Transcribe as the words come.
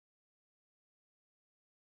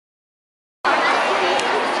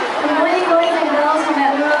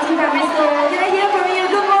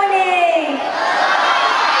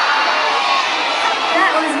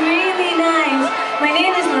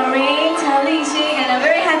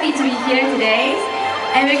here today,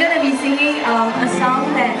 and we're going to be singing a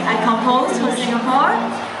song that I composed for Singapore.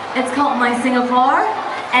 It's called My Singapore,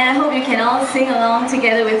 and I hope you can all sing along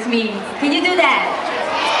together with me. Can you do that?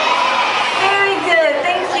 Very good,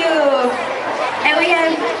 thank you. And we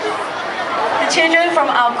have the children from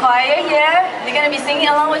our choir here. They're going to be singing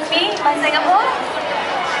along with me, My Singapore.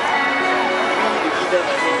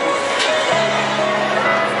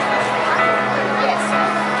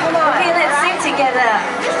 Okay, let's sing together.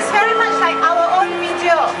 This is very much like our own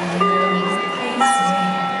video.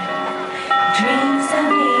 Dreams of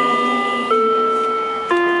me,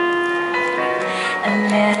 a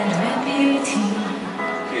land where beauty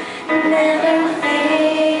never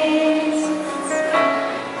fades.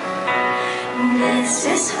 This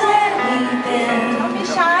is where we build Don't be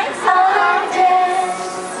shy. our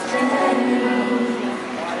destiny,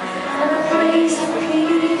 a place of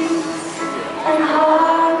peace and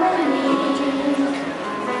harmony.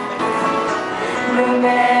 No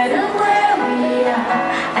matter where we are,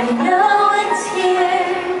 I know it's here,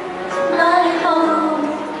 my home.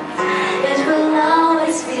 It will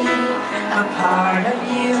always be a part of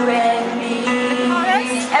you and me.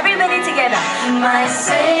 Everybody together. My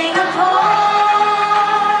Singapore,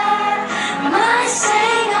 my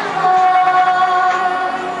Singapore,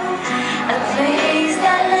 a place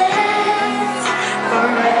that lives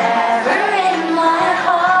forever in my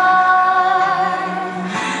heart.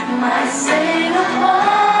 My Singapore,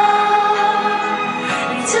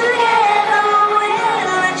 together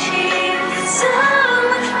we'll achieve so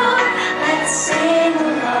much more. Let's sing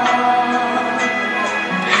along.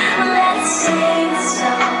 Let's sing a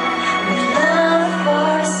song with love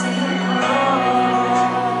for Singapore.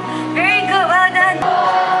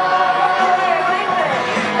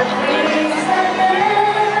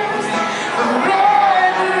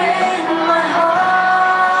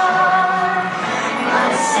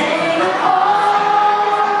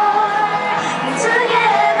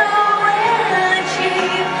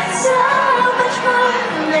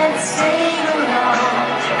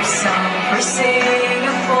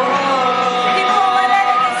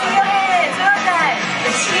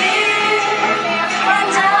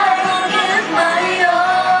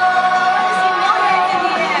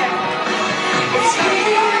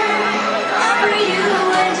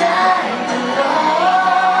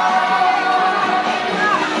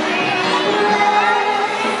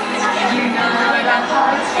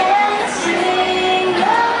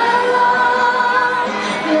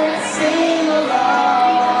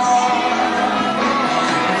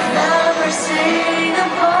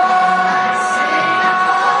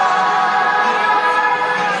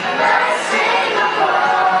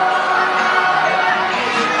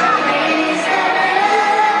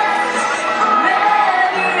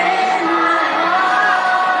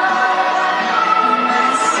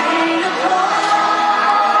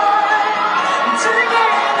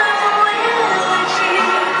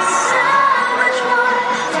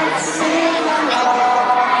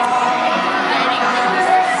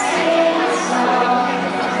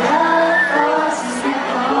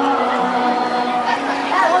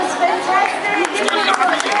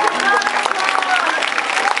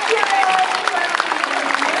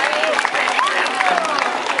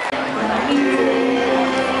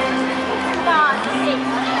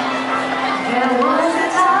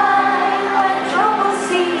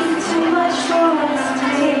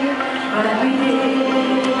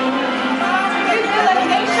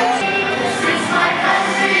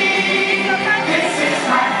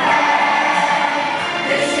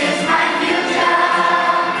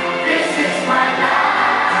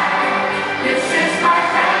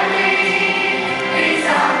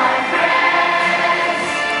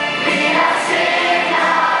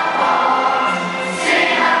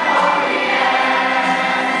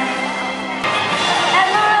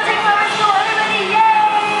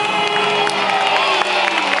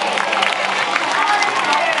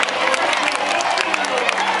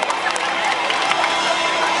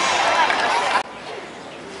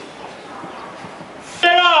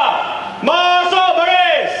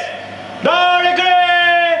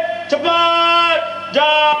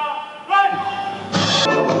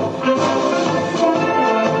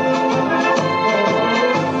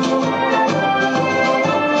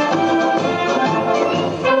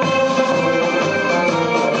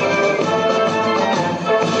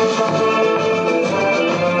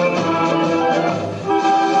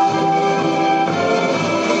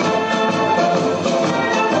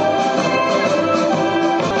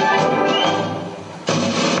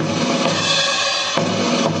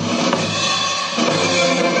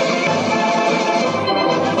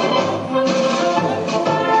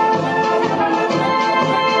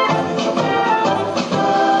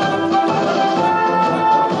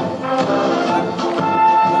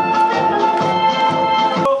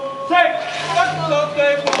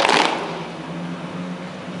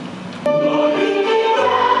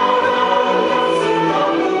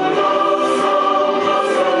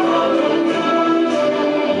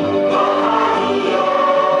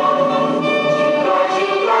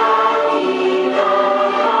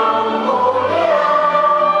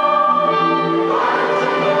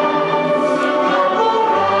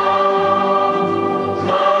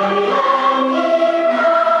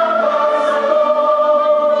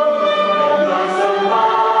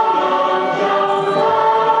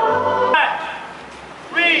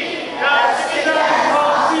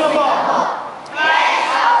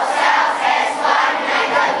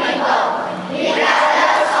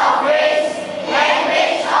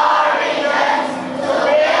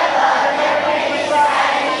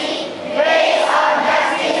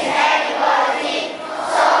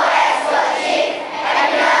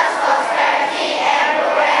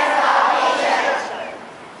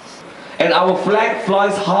 and our flag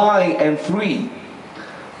flies high and free.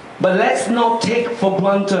 But let's not take for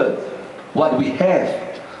granted what we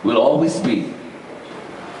have will always be.